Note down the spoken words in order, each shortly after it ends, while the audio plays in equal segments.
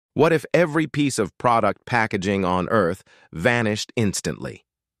What if every piece of product packaging on Earth vanished instantly?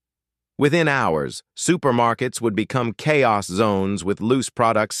 Within hours, supermarkets would become chaos zones with loose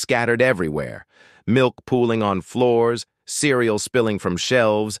products scattered everywhere, milk pooling on floors, cereal spilling from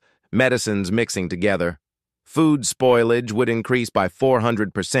shelves, medicines mixing together. Food spoilage would increase by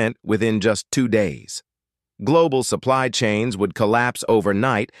 400% within just 2 days. Global supply chains would collapse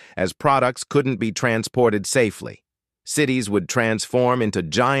overnight as products couldn't be transported safely. Cities would transform into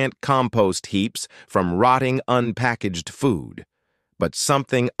giant compost heaps from rotting, unpackaged food. But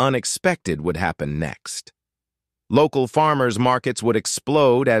something unexpected would happen next. Local farmers' markets would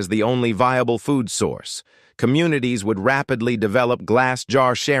explode as the only viable food source. Communities would rapidly develop glass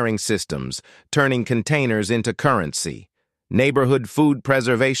jar sharing systems, turning containers into currency. Neighborhood food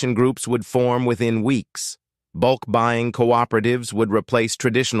preservation groups would form within weeks. Bulk buying cooperatives would replace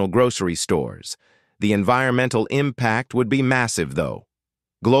traditional grocery stores. The environmental impact would be massive, though.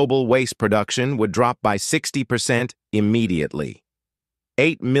 Global waste production would drop by 60% immediately.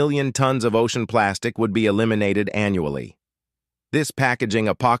 8 million tons of ocean plastic would be eliminated annually. This packaging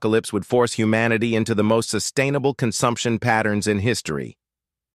apocalypse would force humanity into the most sustainable consumption patterns in history.